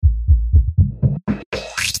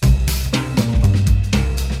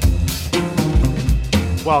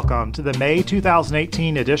Welcome to the May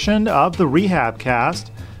 2018 edition of the Rehab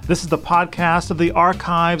Cast. This is the podcast of the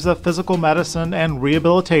Archives of Physical Medicine and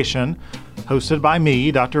Rehabilitation, hosted by me,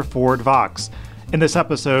 Dr. Ford Vox. In this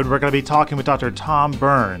episode, we're going to be talking with Dr. Tom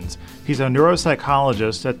Burns. He's a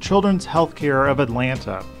neuropsychologist at Children's Healthcare of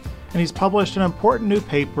Atlanta, and he's published an important new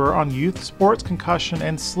paper on youth sports concussion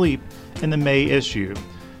and sleep in the May issue.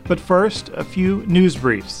 But first, a few news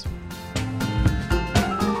briefs.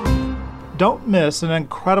 Don't miss an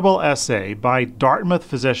incredible essay by Dartmouth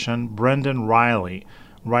physician Brendan Riley,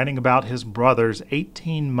 writing about his brother's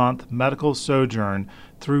 18-month medical sojourn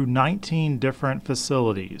through 19 different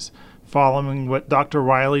facilities, following what Dr.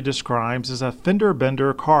 Riley describes as a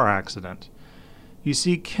fender-bender car accident. You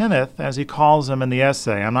see, Kenneth, as he calls him in the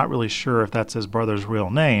essay, I'm not really sure if that's his brother's real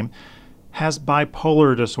name, has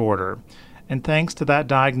bipolar disorder. And thanks to that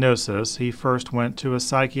diagnosis, he first went to a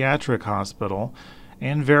psychiatric hospital,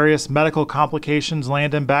 and various medical complications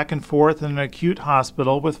land him back and forth in an acute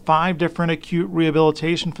hospital with 5 different acute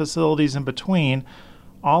rehabilitation facilities in between,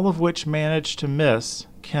 all of which managed to miss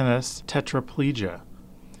Kenneth's tetraplegia.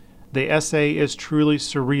 The essay is truly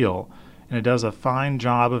surreal, and it does a fine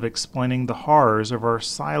job of explaining the horrors of our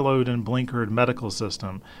siloed and blinkered medical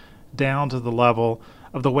system, down to the level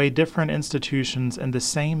of the way different institutions in the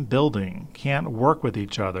same building can't work with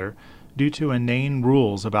each other due to inane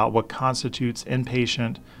rules about what constitutes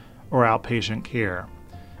inpatient or outpatient care.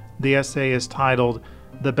 The essay is titled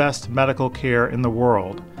The Best Medical Care in the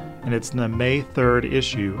World, and it's in the May 3rd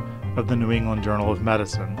issue of the New England Journal of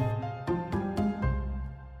Medicine.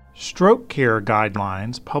 Stroke care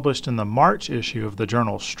guidelines, published in the March issue of the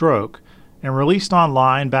journal Stroke and released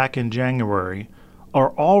online back in January,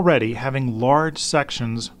 are already having large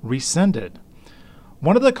sections rescinded.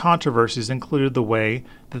 One of the controversies included the way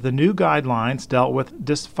that the new guidelines dealt with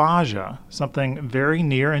dysphagia, something very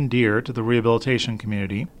near and dear to the rehabilitation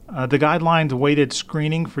community. The guidelines weighted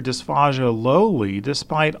screening for dysphagia lowly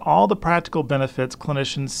despite all the practical benefits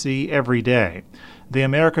clinicians see every day. The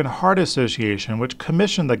American Heart Association, which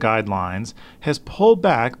commissioned the guidelines, has pulled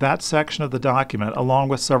back that section of the document along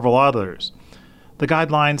with several others. The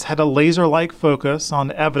guidelines had a laser-like focus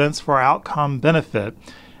on evidence for outcome benefit,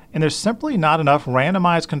 and there's simply not enough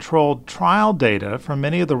randomized controlled trial data for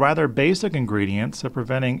many of the rather basic ingredients of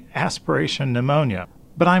preventing aspiration pneumonia.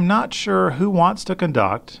 But I'm not sure who wants to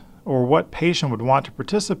conduct or what patient would want to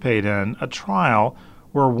participate in a trial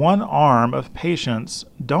where one arm of patients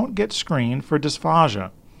don't get screened for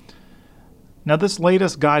dysphagia. Now, this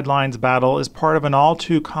latest guidelines battle is part of an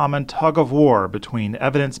all-too-common tug-of-war between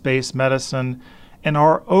evidence-based medicine and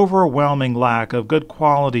our overwhelming lack of good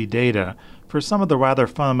quality data for some of the rather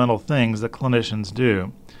fundamental things that clinicians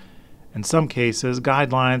do. In some cases,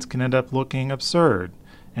 guidelines can end up looking absurd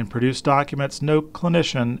and produce documents no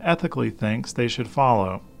clinician ethically thinks they should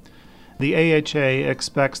follow. The AHA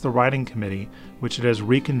expects the writing committee, which it has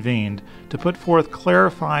reconvened, to put forth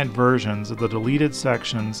clarified versions of the deleted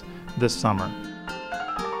sections this summer.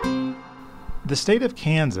 The state of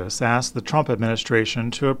Kansas asked the Trump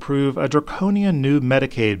administration to approve a draconian new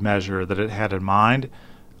Medicaid measure that it had in mind,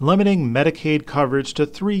 limiting Medicaid coverage to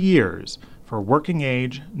 3 years for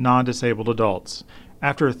working-age, non-disabled adults.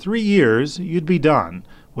 After 3 years, you'd be done,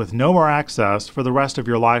 with no more access for the rest of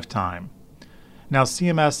your lifetime. Now,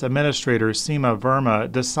 CMS Administrator Seema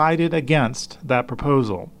Verma decided against that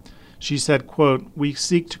proposal. She said, quote, "We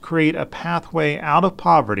seek to create a pathway out of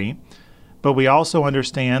poverty, but we also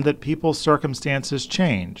understand that people's circumstances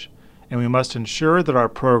change, and we must ensure that our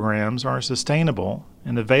programs are sustainable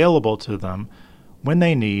and available to them when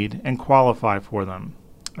they need and qualify for them."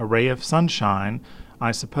 A ray of sunshine,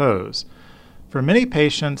 I suppose. For many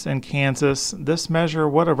patients in Kansas, this measure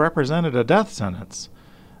would have represented a death sentence.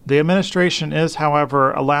 The administration is,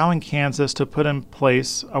 however, allowing Kansas to put in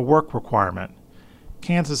place a work requirement.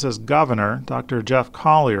 Kansas's governor, Dr. Jeff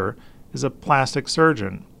Collier, is a plastic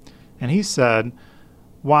surgeon, and he said,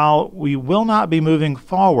 "While we will not be moving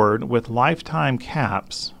forward with lifetime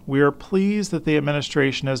caps, we are pleased that the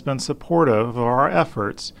administration has been supportive of our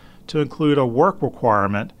efforts to include a work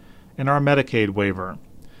requirement in our Medicaid waiver.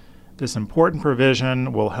 This important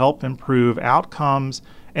provision will help improve outcomes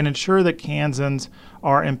and ensure that Kansans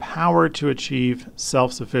are empowered to achieve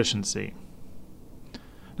self-sufficiency."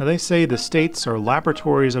 Now, they say the states are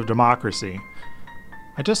laboratories of democracy.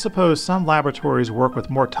 I just suppose some laboratories work with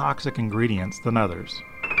more toxic ingredients than others.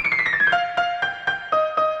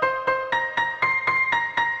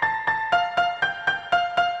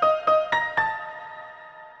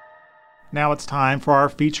 Now it's time for our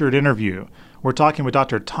featured interview. We're talking with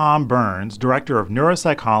Dr. Tom Burns, Director of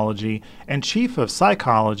Neuropsychology and Chief of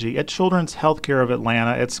Psychology at Children's Healthcare of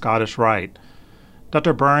Atlanta at Scottish Rite.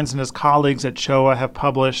 Dr. Burns and his colleagues at CHOA have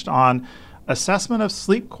published on assessment of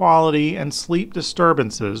sleep quality and sleep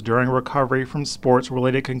disturbances during recovery from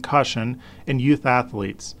sports-related concussion in youth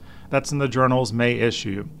athletes. That's in the journal's May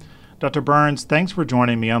issue. Dr. Burns, thanks for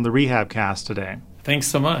joining me on the RehabCast today. Thanks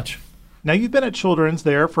so much. Now, you've been at Children's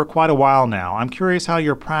there for quite a while now. I'm curious how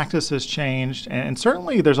your practice has changed, and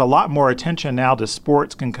certainly there's a lot more attention now to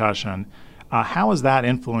sports concussion. How has that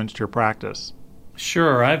influenced your practice?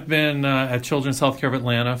 Sure. I've been at Children's Healthcare of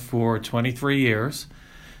Atlanta for 23 years.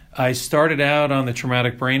 I started out on the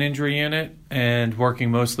traumatic brain injury unit and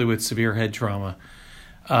working mostly with severe head trauma.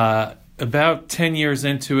 About 10 years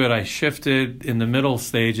into it, I shifted in the middle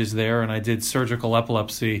stages there, and I did surgical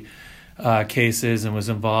epilepsy cases and was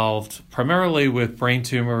involved primarily with brain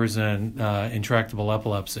tumors and intractable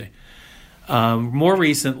epilepsy. More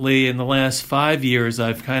recently, in the last 5 years,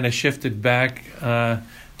 I've kind of shifted back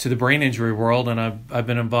to the brain injury world, and I've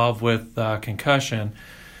been involved with concussion.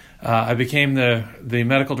 I became the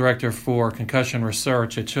medical director for concussion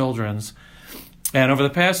research at Children's. And over the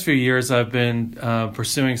past few years, I've been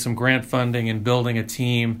pursuing some grant funding and building a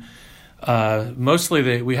team.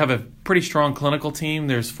 Mostly, we have a pretty strong clinical team.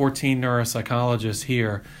 There's 14 neuropsychologists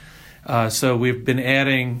here. So we've been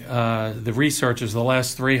adding the researchers. The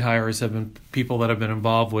last 3 hires have been people that have been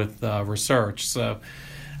involved with research. So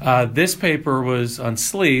this paper was on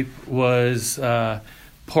sleep, was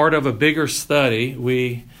part of a bigger study.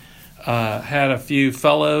 We had a few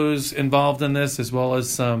fellows involved in this, as well as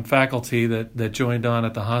some faculty that joined on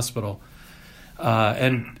at the hospital.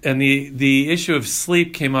 And the issue of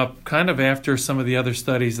sleep came up kind of after some of the other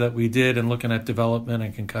studies that we did in looking at development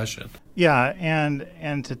and concussion. Yeah,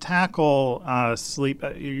 and to tackle sleep,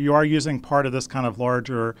 you are using part of this kind of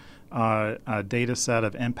larger data set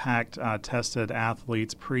of impact tested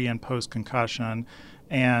athletes pre and post concussion.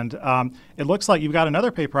 And it looks like you've got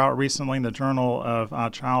another paper out recently in the Journal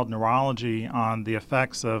of Child Neurology on the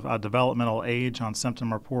effects of developmental age on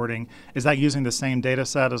symptom reporting. Is that using the same data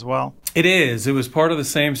set as well? It is. It was part of the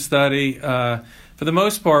same study. For the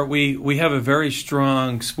most part, we have a very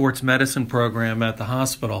strong sports medicine program at the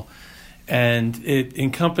hospital, and it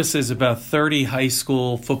encompasses about 30 high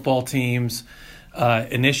school football teams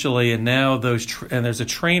initially, and now and there's a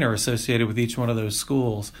trainer associated with each one of those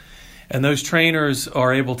schools. And those trainers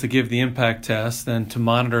are able to give the impact test and to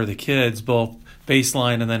monitor the kids, both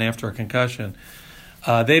baseline and then after a concussion.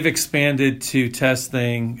 They've expanded to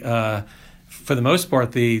testing, for the most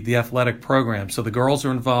part, the athletic program. So the girls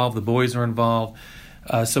are involved, the boys are involved.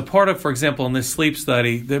 So part of, for example, in this sleep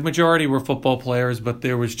study, the majority were football players, but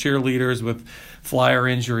there was cheerleaders with flyer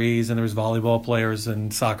injuries, and there was volleyball players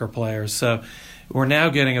and soccer players. So we're now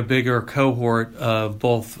getting a bigger cohort of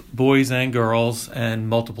both boys and girls and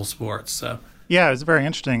multiple sports. So yeah, it's very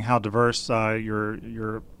interesting how diverse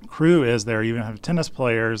your crew is there. You even have tennis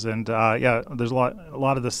players, and there's a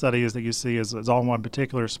lot of the studies that you see is all in one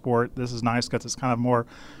particular sport. This is nice because it's kind of more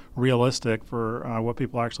realistic for what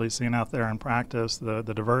people are actually seeing out there in practice, the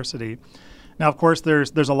diversity. Now, of course,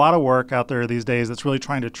 there's a lot of work out there these days that's really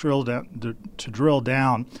trying to drill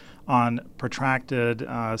down on protracted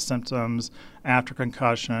symptoms after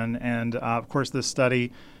concussion, and of course, this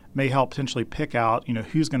study may help potentially pick out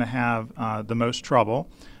who's going to have the most trouble.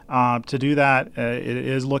 To do that, it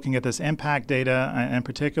is looking at this impact data in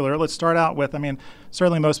particular. Let's start out with,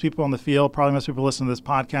 certainly most people in the field, probably most people listening to this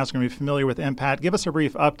podcast are going to be familiar with impact. Give us a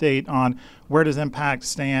brief update on where does impact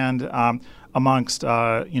stand amongst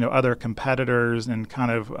other competitors, and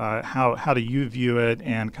kind of how do you view it,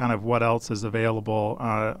 and kind of what else is available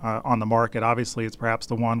on the market. Obviously, it's perhaps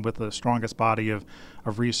the one with the strongest body of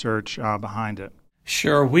research behind it.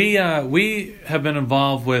 Sure. We have been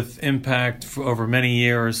involved with impact for over many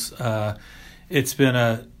years. It's been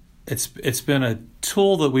a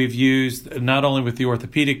tool that we've used not only with the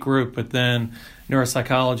orthopedic group, but then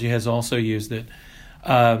neuropsychology has also used it.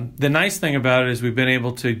 The nice thing about it is we've been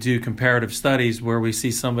able to do comparative studies where we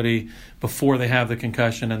see somebody before they have the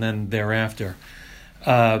concussion and then thereafter.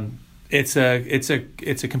 It's a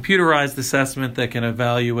computerized assessment that can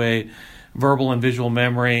evaluate verbal and visual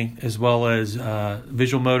memory, as well as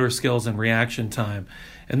visual motor skills and reaction time.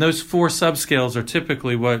 And those 4 subscales are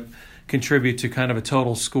typically what contribute to kind of a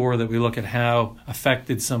total score that we look at how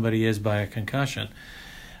affected somebody is by a concussion.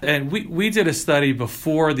 And we did a study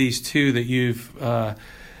before these 2 that you've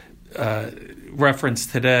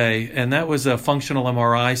referenced today, and that was a functional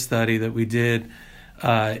MRI study that we did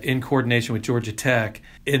in coordination with Georgia Tech.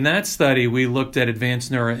 In that study, we looked at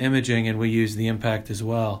advanced neuroimaging, and we used the impact as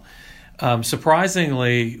well.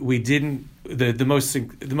 Surprisingly, we didn't the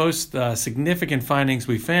most significant findings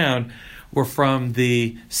we found were from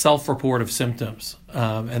the self-report of symptoms,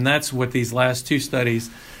 and that's what these last two studies,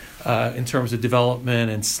 in terms of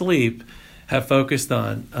development and sleep, have focused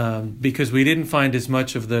on, because we didn't find as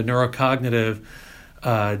much of the neurocognitive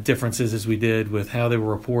differences as we did with how they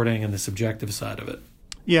were reporting and the subjective side of it.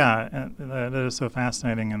 Yeah, that is so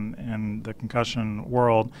fascinating in the concussion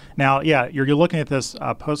world. Now, yeah, you're looking at this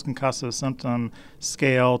post-concussive symptom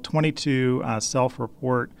scale, 22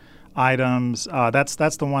 self-report items.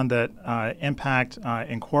 That's the one that Impact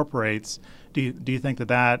incorporates. Do you think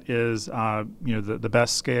that is the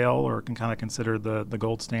best scale, or can kind of consider the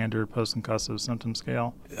gold standard post-concussive symptom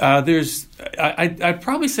scale? I'd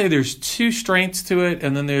probably say there's two strengths to it,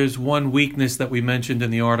 and then there's one weakness that we mentioned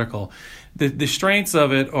in the article. The strengths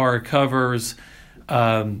of it covers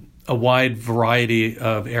a wide variety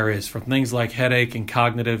of areas, from things like headache and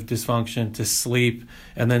cognitive dysfunction to sleep,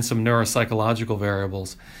 and then some neuropsychological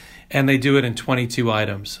variables. And they do it in 22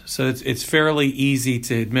 items. So it's fairly easy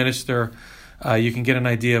to administer. You can get an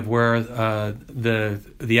idea of where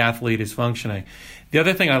the athlete is functioning. The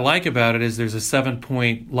other thing I like about it is there's a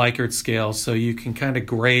 7-point Likert scale, so you can kind of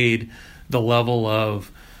grade the level of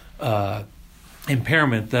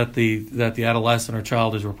impairment that the adolescent or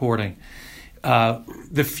child is reporting.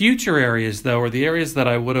 The future areas, though, are the areas that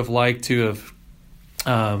I would have liked to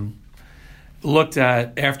have looked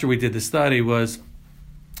at after we did the study. Was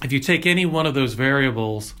if you take any one of those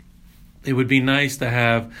variables, it would be nice to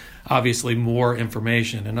have, obviously, more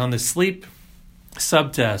information. And on the sleep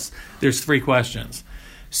subtest, there's 3 questions.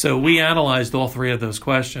 So we analyzed all 3 of those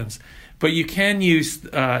questions. But you can use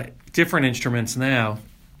different instruments now.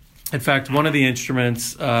 In fact, one of the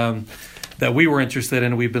instruments that we were interested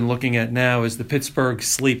in, we've been looking at now, is the Pittsburgh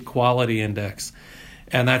Sleep Quality Index.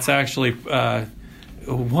 And that's actually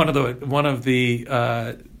one of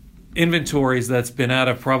the inventories that's been out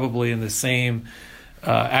of probably in the same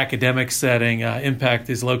academic setting. Impact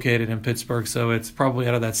is located in Pittsburgh, so it's probably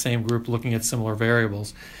out of that same group looking at similar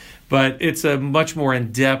variables. But it's a much more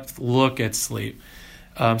in-depth look at sleep.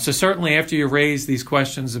 So certainly after you raise these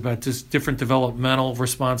questions about just different developmental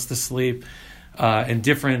response to sleep and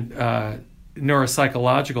different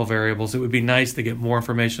neuropsychological variables, it would be nice to get more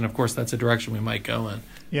information. Of course, that's a direction we might go in.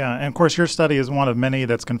 Yeah, and of course your study is one of many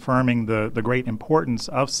that's confirming the great importance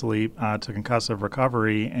of sleep to concussive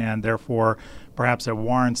recovery, and therefore perhaps it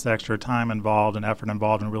warrants the extra time involved and effort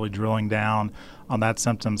involved in really drilling down on that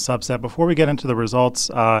symptom subset. Before we get into the results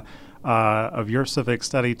of your specific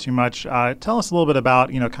study too much, tell us a little bit about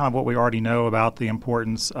kind of what we already know about the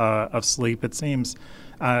importance of sleep. It seems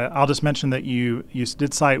I'll just mention that you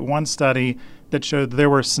did cite one study that showed there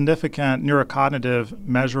were significant neurocognitive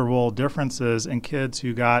measurable differences in kids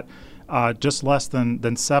who got just less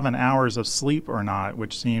than 7 hours of sleep or not,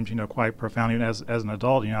 which seems quite profound. Even as an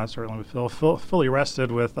adult, I certainly would feel fully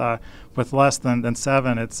rested with less than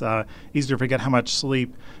 7. It's easy to forget how much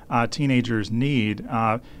sleep teenagers need.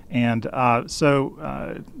 So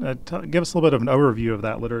give us a little bit of an overview of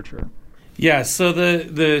that literature. Yeah, so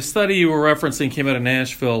the study you were referencing came out of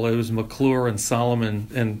Nashville. It was McClure and Solomon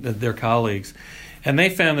and their colleagues. And they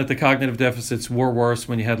found that the cognitive deficits were worse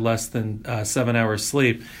when you had less than 7 hours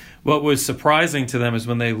sleep. What was surprising to them is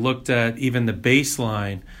when they looked at even the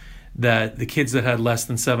baseline, that the kids that had less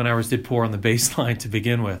than 7 hours did poor on the baseline to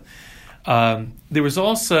begin with. There was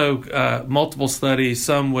also multiple studies,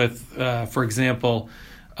 some with, for example,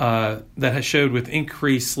 that has showed with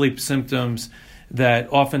increased sleep symptoms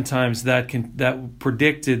that oftentimes that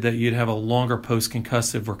predicted that you'd have a longer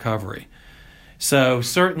post-concussive recovery. So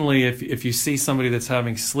certainly if you see somebody that's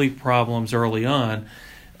having sleep problems early on,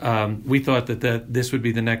 we thought that this would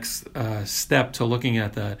be the next step to looking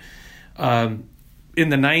at that. In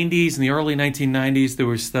the 90s, in the early 1990s, there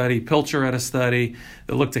was a study, Pilcher had a study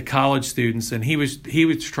that looked at college students, and he was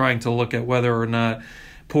trying to look at whether or not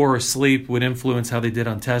poor sleep would influence how they did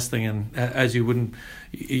on testing. And as you're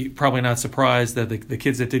probably not surprised that the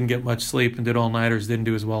kids that didn't get much sleep and did all-nighters didn't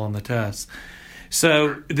do as well on the tests.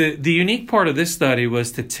 So the unique part of this study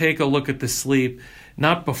was to take a look at the sleep,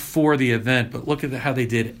 not before the event, but look at how they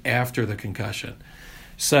did after the concussion.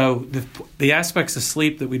 So the aspects of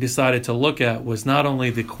sleep that we decided to look at was not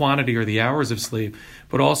only the quantity or the hours of sleep,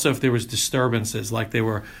 but also if there was disturbances, like they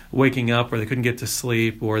were waking up or they couldn't get to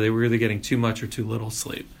sleep, or they were either getting too much or too little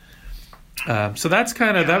sleep. So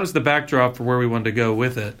that was the backdrop for where we wanted to go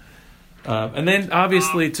with it. And then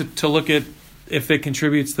obviously to look at if it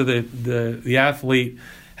contributes to the athlete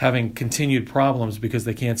having continued problems because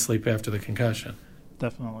they can't sleep after the concussion.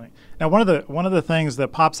 Definitely. Now, one of the things that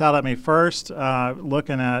pops out at me first,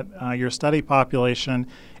 looking at your study population,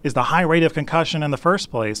 is the high rate of concussion in the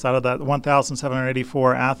first place. Out of that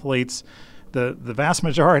 1,784 athletes, the vast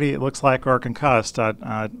majority, it looks like, are concussed.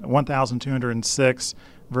 1,206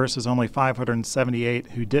 versus only 578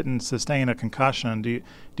 who didn't sustain a concussion. Do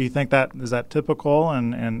you think that is that typical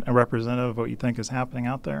and representative of what you think is happening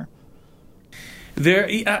out there?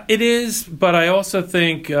 It is, but I also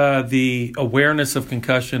think the awareness of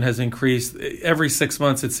concussion has increased. Every 6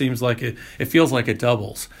 months, it seems like it feels like it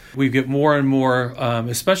doubles. We get more and more,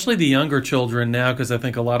 especially the younger children now, because I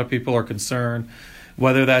think a lot of people are concerned,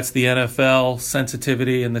 whether that's the NFL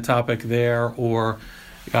sensitivity and the topic there, or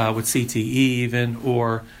with CTE even,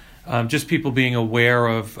 or just people being aware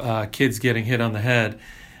of kids getting hit on the head.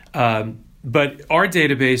 But our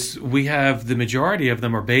database, we have the majority of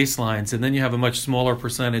them are baselines, and then you have a much smaller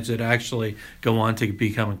percentage that actually go on to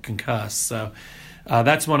become concussed. So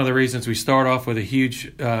that's one of the reasons we start off with a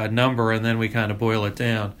huge number, and then we kind of boil it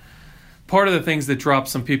down. Part of the things that dropped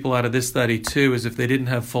some people out of this study, too, is if they didn't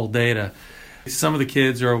have full data. Some of the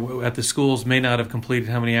kids are at the schools may not have completed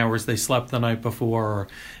how many hours they slept the night before,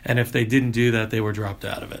 and if they didn't do that, they were dropped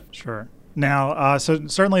out of it. Sure. Now, so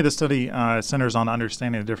certainly the study centers on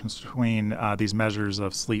understanding the difference between these measures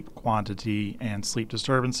of sleep quantity and sleep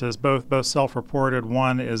disturbances, both self-reported.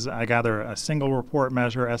 One is, I gather, a single report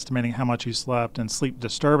measure estimating how much you slept, and sleep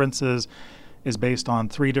disturbances is based on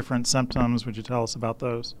 3 different symptoms. Would you tell us about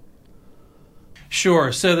those?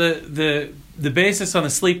 Sure. So the basis on the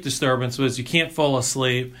sleep disturbance was you can't fall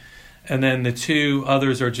asleep, and then the 2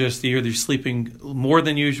 others are just either you're sleeping more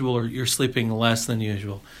than usual or you're sleeping less than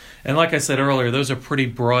usual. And like I said earlier, those are pretty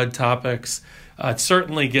broad topics. It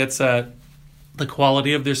certainly gets at the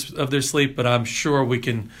quality of their sleep, but I'm sure we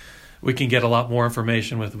can get a lot more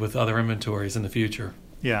information with other inventories in the future.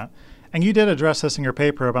 Yeah. And you did address this in your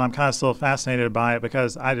paper, but I'm kind of still fascinated by it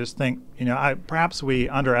because I just think, perhaps we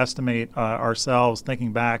underestimate ourselves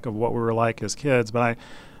thinking back of what we were like as kids, but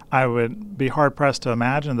I would be hard-pressed to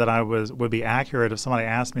imagine that I would be accurate if somebody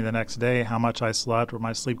asked me the next day how much I slept or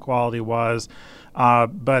my sleep quality was.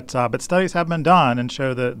 But studies have been done and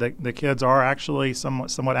show that the kids are actually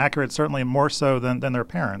somewhat accurate, certainly more so than their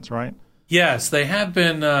parents, right? Yes, they have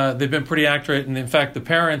been. They've been pretty accurate, and in fact, the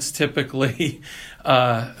parents typically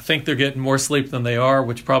think they're getting more sleep than they are,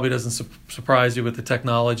 which probably doesn't surprise you with the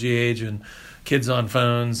technology age and kids on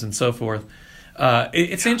phones and so forth.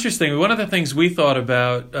 It's interesting. One of the things we thought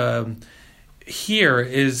about here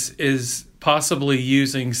is possibly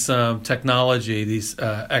using some technology, these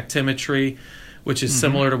actimetry, which is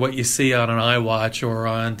similar to what you see on an iWatch or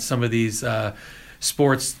on some of these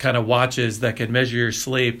sports kind of watches that can measure your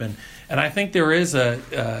sleep. And I think there is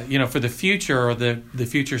for the future or the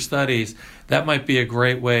future studies, that might be a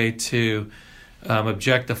great way to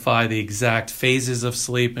objectify the exact phases of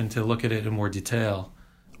sleep and to look at it in more detail.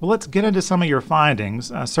 Well, let's get into some of your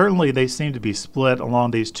findings. Certainly, they seem to be split along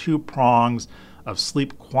these 2 prongs of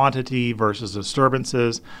sleep quantity versus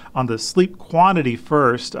disturbances. On the sleep quantity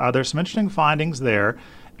first, there's some interesting findings there.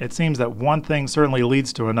 It seems that one thing certainly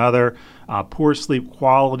leads to another. Poor sleep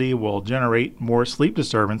quality will generate more sleep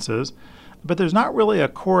disturbances, but there's not really a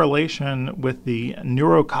correlation with the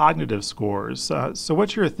neurocognitive scores. So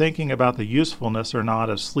what's your thinking about the usefulness or not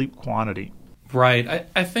of sleep quantity? Right.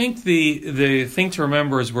 I think the thing to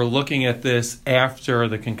remember is we're looking at this after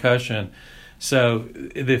the concussion. So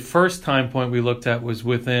the first time point we looked at was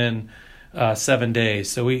within 7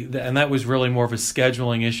 days. And that was really more of a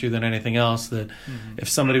scheduling issue than anything else, that if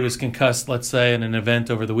somebody was concussed, let's say, in an event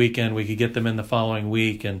over the weekend, we could get them in the following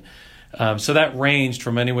week. And so that ranged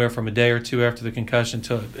from anywhere from a day or 2 after the concussion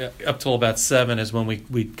to up till about 7 is when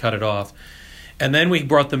we cut it off. And then we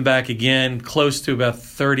brought them back again close to about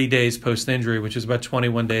 30 days post-injury, which is about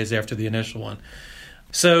 21 days after the initial one.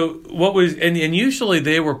 So and usually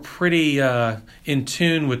they were pretty in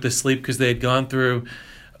tune with the sleep because they had gone through,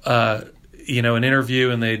 an interview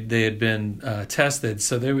and they had been tested.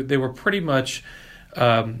 So they were pretty much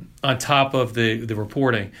on top of the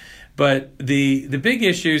reporting. But the big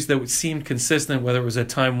issues that seemed consistent, whether it was at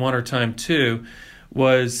time 1 or time 2,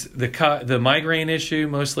 was the migraine issue,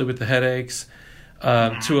 mostly with the headaches.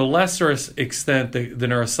 To a lesser extent, the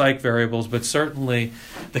neuropsych variables, but certainly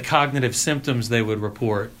the cognitive symptoms they would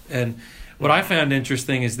report. And what I found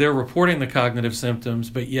interesting is they're reporting the cognitive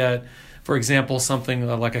symptoms, but yet, for example, something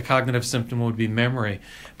like a cognitive symptom would be memory.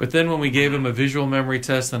 But then when we gave them a visual memory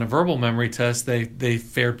test and a verbal memory test, they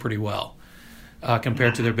fared pretty well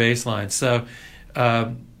compared to their baseline. So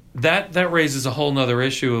that raises a whole nother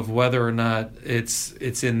issue of whether or not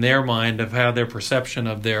it's in their mind of how their perception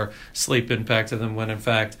of their sleep impacted them, when in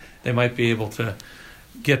fact they might be able to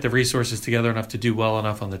get the resources together enough to do well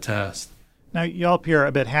enough on the test. Now, you all appear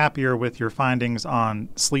a bit happier with your findings on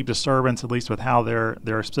sleep disturbance, at least with how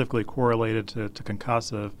they're specifically correlated to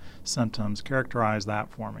concussive symptoms. Characterize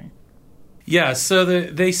that for me. Yeah, so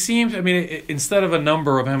they seemed, I mean, instead of a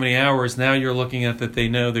number of how many hours, now you're looking at that they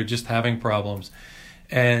know they're just having problems.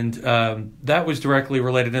 And that was directly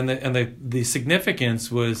related. And the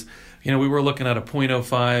significance was, we were looking at a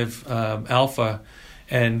 0.05 alpha,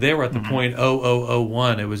 and they were at the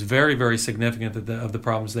 0.0001. It was very, very significant of the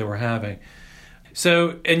problems they were having.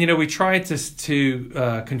 So, and we tried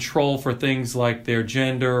to control for things like their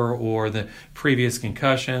gender or the previous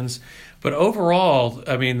concussions. But overall,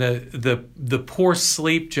 I mean, the poor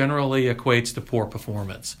sleep generally equates to poor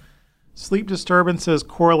performance. Sleep disturbances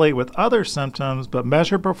correlate with other symptoms, but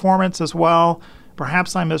measure performance as well.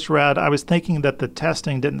 Perhaps I misread. I was thinking that the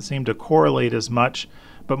testing didn't seem to correlate as much,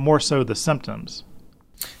 but more so the symptoms.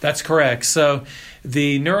 That's correct. So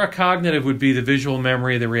the neurocognitive would be the visual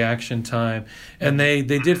memory, the reaction time, and they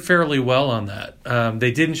did fairly well on that.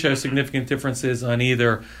 They didn't show significant differences on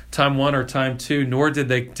either time 1 or time 2, nor did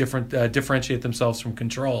they differentiate themselves from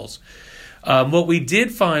controls. What we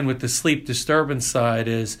did find with the sleep disturbance side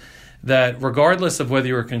is that regardless of whether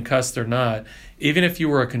you were concussed or not, even if you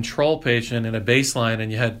were a control patient in a baseline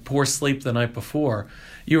and you had poor sleep the night before,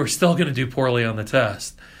 you were still going to do poorly on the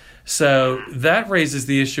test. So that raises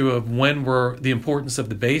the issue of the importance of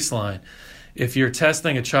the baseline. If you're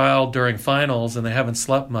testing a child during finals and they haven't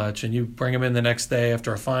slept much and you bring them in the next day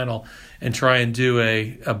after a final and try and do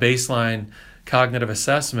a baseline cognitive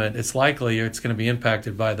assessment, it's likely it's going to be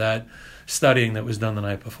impacted by that studying that was done the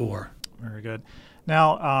night before. Very good.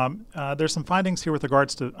 Now, there's some findings here with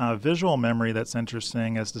regards to visual memory that's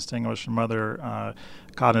interesting as distinguished from other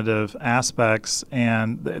cognitive aspects,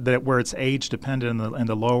 and that where it's age dependent in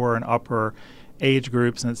the lower and upper age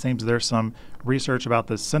groups. And it seems there's some research about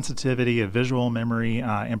the sensitivity of visual memory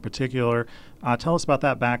in particular. Tell us about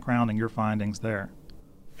that background and your findings there.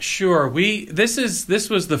 Sure. This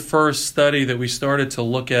was the first study that we started to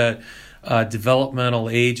look at developmental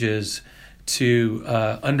ages to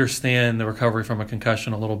understand the recovery from a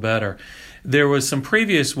concussion a little better. There was some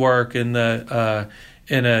previous work in a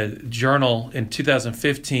journal in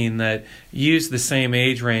 2015 that used the same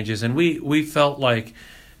age ranges, and we felt like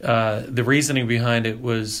the reasoning behind it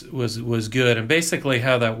was good. And basically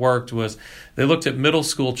how that worked was they looked at middle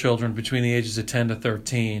school children between the ages of 10 to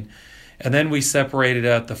 13, and then we separated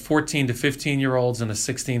out the 14 to 15-year-olds and the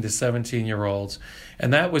 16 to 17-year-olds.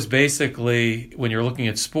 And that was basically, when you're looking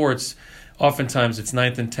at sports, oftentimes it's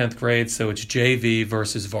 9th and 10th grade, so it's JV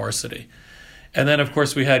versus varsity. And then, of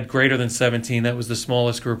course, we had greater than 17. That was the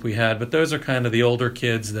smallest group we had. But those are kind of the older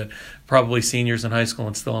kids that probably seniors in high school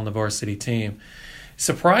and still on the varsity team.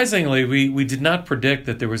 Surprisingly, we did not predict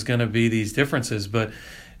that there was going to be these differences. But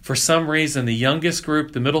for some reason, the youngest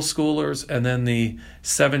group, the middle schoolers, and then the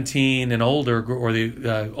 17 and older, or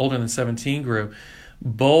the older than 17 group,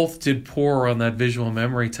 both did poor on that visual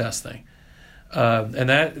memory testing. And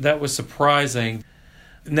that was surprising.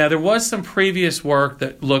 Now, there was some previous work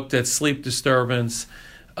that looked at sleep disturbance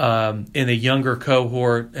in a younger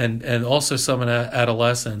cohort and also some in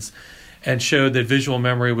adolescents, and showed that visual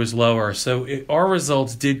memory was lower. So our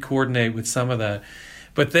results did coordinate with some of that.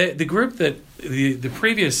 But the group the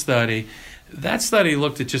previous study, that study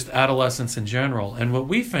looked at just adolescents in general. And what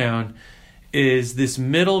we found is this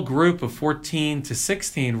middle group of 14 to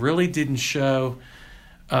 16 really didn't show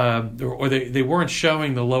or they weren't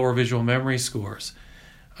showing the lower visual memory scores.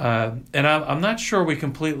 And I'm not sure we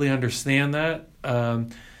completely understand that.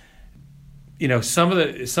 Some of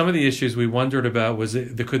the issues we wondered about was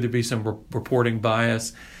could there be some reporting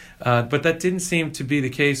bias, but that didn't seem to be the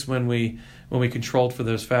case when we controlled for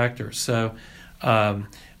those factors. So,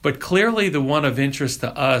 but clearly the one of interest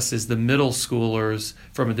to us is the middle schoolers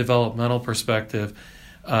from a developmental perspective,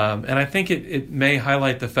 and I think it may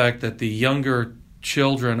highlight the fact that the younger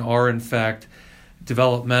children are in fact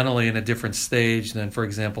developmentally in a different stage than, for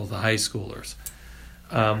example, the high schoolers.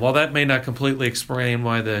 While that may not completely explain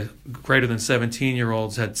why the greater than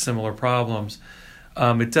 17-year-olds had similar problems,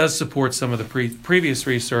 it does support some of the previous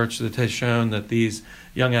research that has shown that these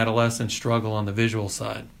young adolescents struggle on the visual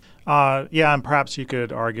side. And perhaps you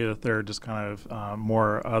could argue that there are just kind of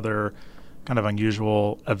more other kind of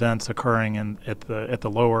unusual events occurring at the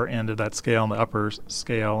lower end of that scale and the upper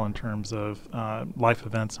scale in terms of life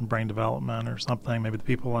events and brain development or something. Maybe the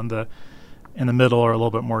people in the middle are a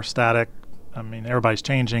little bit more static. I mean, everybody's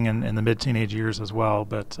changing in the mid-teenage years as well,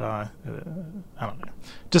 but I don't know.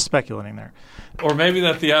 Just speculating there. Or maybe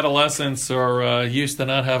that the adolescents are used to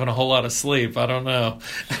not having a whole lot of sleep. I don't know.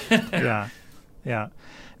 Yeah. Yeah.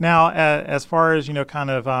 Now, as far as kind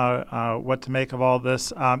of what to make of all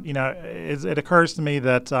this, it occurs to me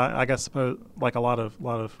that I guess like a lot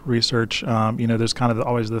of research, there's kind of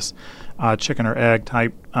always this chicken or egg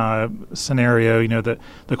type scenario.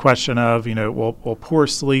 The question of well, poor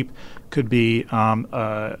sleep could be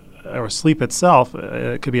or sleep itself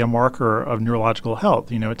could be a marker of neurological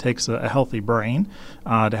health. It takes a healthy brain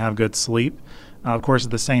to have good sleep. Of course, at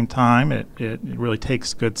the same time, it really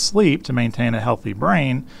takes good sleep to maintain a healthy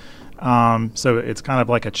brain. So it's kind of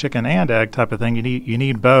like a chicken and egg type of thing. You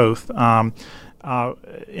need both.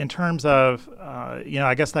 In terms of,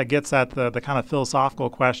 I guess that gets at the kind of philosophical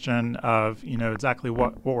question of, exactly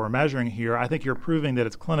what we're measuring here. I think you're proving that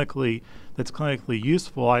it's clinically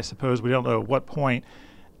useful. I suppose we don't know at what point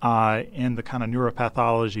in the kind of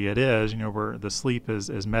neuropathology it is, where the sleep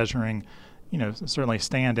is measuring, certainly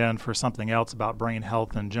stand in for something else about brain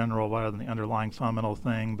health in general rather than the underlying fundamental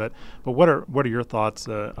thing. But what are your thoughts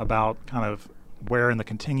about kind of where in the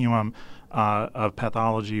continuum of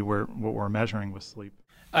pathology what we're measuring with sleep?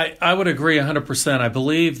 I would agree 100%. I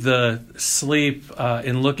believe the sleep,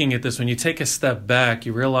 in looking at this, when you take a step back,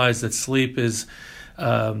 you realize that sleep is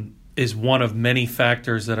one of many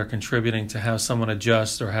factors that are contributing to how someone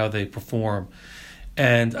adjusts or how they perform.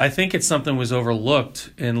 And I think it's something was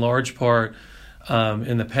overlooked in large part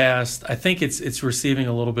in the past. I think it's receiving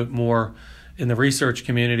a little bit more in the research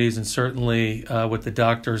communities, and certainly with the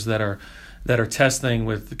doctors that are testing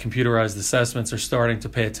with the computerized assessments are starting to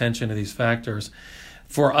pay attention to these factors.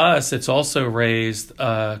 For us, it's also raised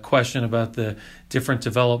a question about the different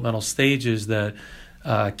developmental stages that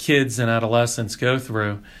kids and adolescents go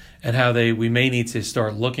through, and how we may need to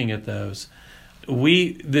start looking at those.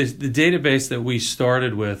 The database that we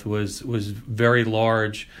started with was very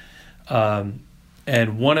large, and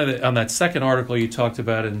on that second article you talked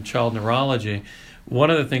about in Child Neurology, one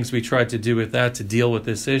of the things we tried to do with that to deal with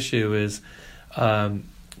this issue is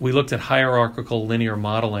we looked at hierarchical linear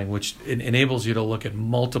modeling, which enables you to look at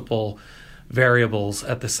multiple variables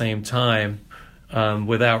at the same time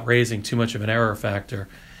without raising too much of an error factor.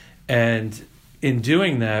 And in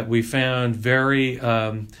doing that, we found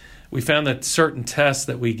that certain tests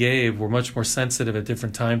that we gave were much more sensitive at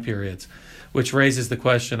different time periods, which raises the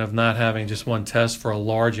question of not having just one test for a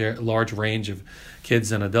large range of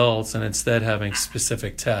kids and adults, and instead having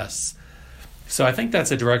specific tests. So I think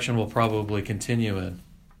that's a direction we'll probably continue in.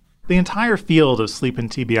 The entire field of sleep and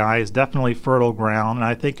TBI is definitely fertile ground, and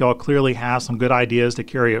I think y'all clearly have some good ideas to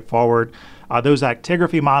carry it forward. Those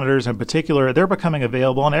actigraphy monitors in particular, they're becoming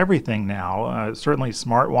available on everything now, certainly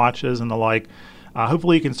smartwatches and the like.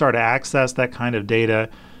 Hopefully you can start to access that kind of data,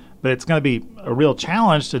 but it's going to be a real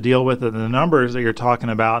challenge to deal with the numbers that you're talking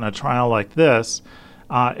about in a trial like this.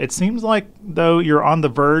 It seems like, though, you're on the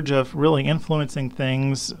verge of really influencing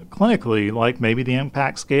things clinically, like maybe the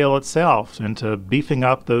impact scale itself, into beefing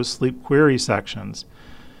up those sleep query sections.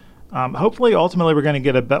 Hopefully, ultimately, we're going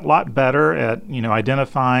to get a lot better at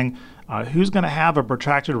identifying who's going to have a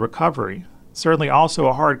protracted recovery. Certainly also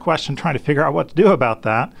a hard question trying to figure out what to do about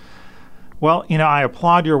that. Well, I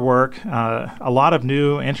applaud your work. A lot of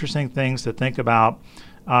new, interesting things to think about.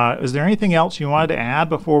 Is there anything else you wanted to add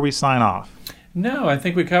before we sign off? No, I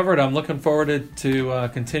think we covered. I'm looking forward to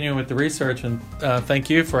continuing with the research, and thank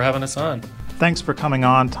you for having us on. Thanks for coming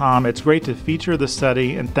on, Tom. It's great to feature the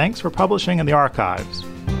study, and thanks for publishing in the archives.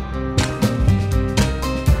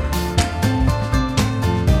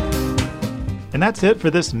 And that's it for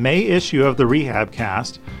this May issue of the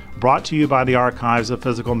RehabCast, brought to you by the Archives of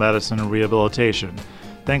Physical Medicine and Rehabilitation.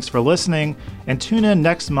 Thanks for listening, and tune in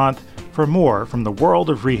next month for more from the world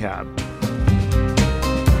of rehab.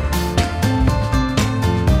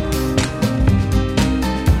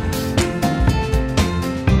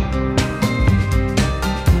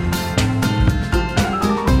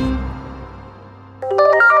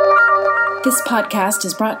 This podcast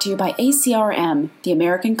is brought to you by ACRM, the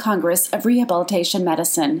American Congress of Rehabilitation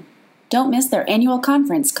Medicine. Don't miss their annual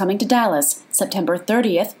conference coming to Dallas, September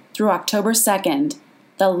 30th through October 2nd,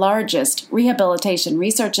 the largest rehabilitation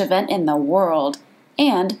research event in the world,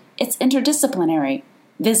 and it's interdisciplinary.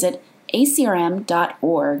 Visit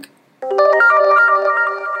acrm.org.